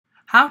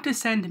How to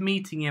send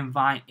meeting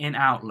invite in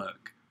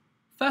Outlook.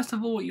 First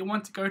of all, you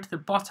want to go to the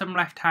bottom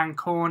left hand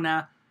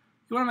corner.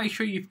 You want to make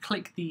sure you've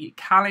clicked the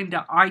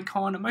calendar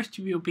icon. Most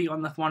of you will be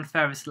on the one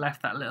furthest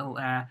left, that little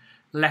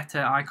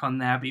letter icon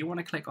there, but you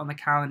want to click on the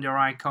calendar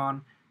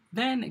icon.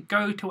 Then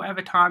go to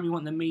whatever time you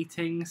want the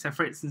meeting. So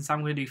for instance,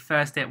 I'm going to do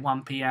Thursday at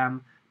 1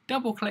 PM.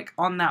 Double click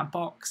on that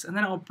box and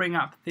then it will bring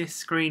up this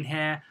screen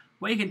here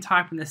where you can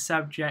type in the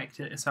subject.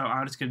 So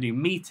I'm just going to do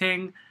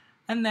meeting.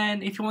 And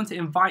then if you want to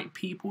invite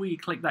people, you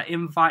click that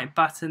invite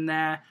button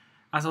there,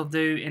 as I'll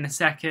do in a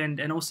second.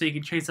 And also you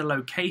can change the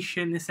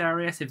location in this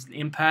area. So if it's an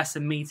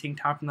in-person meeting,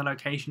 type in the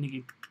location. You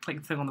can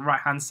click the thing on the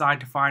right-hand side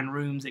to find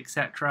rooms,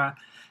 etc.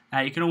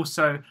 You can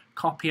also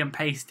copy and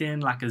paste in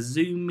like a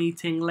Zoom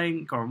meeting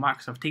link or a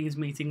Microsoft Teams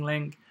meeting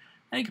link.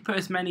 And you can put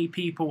as many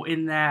people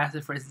in there.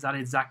 So for instance, I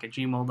did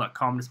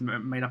zach@gmail.com, just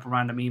made up a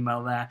random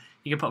email there.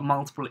 You can put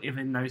multiple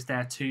in those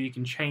there too. You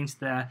can change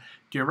the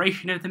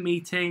duration of the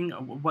meeting,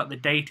 what the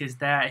date is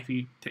there. If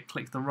you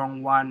click the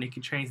wrong one, you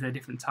can change the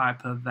different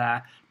type of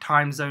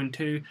time zone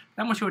too.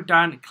 Then once you're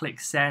done, click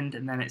send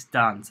and then it's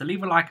done. So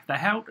leave a like if that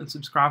helped and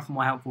subscribe for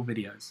more helpful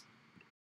videos.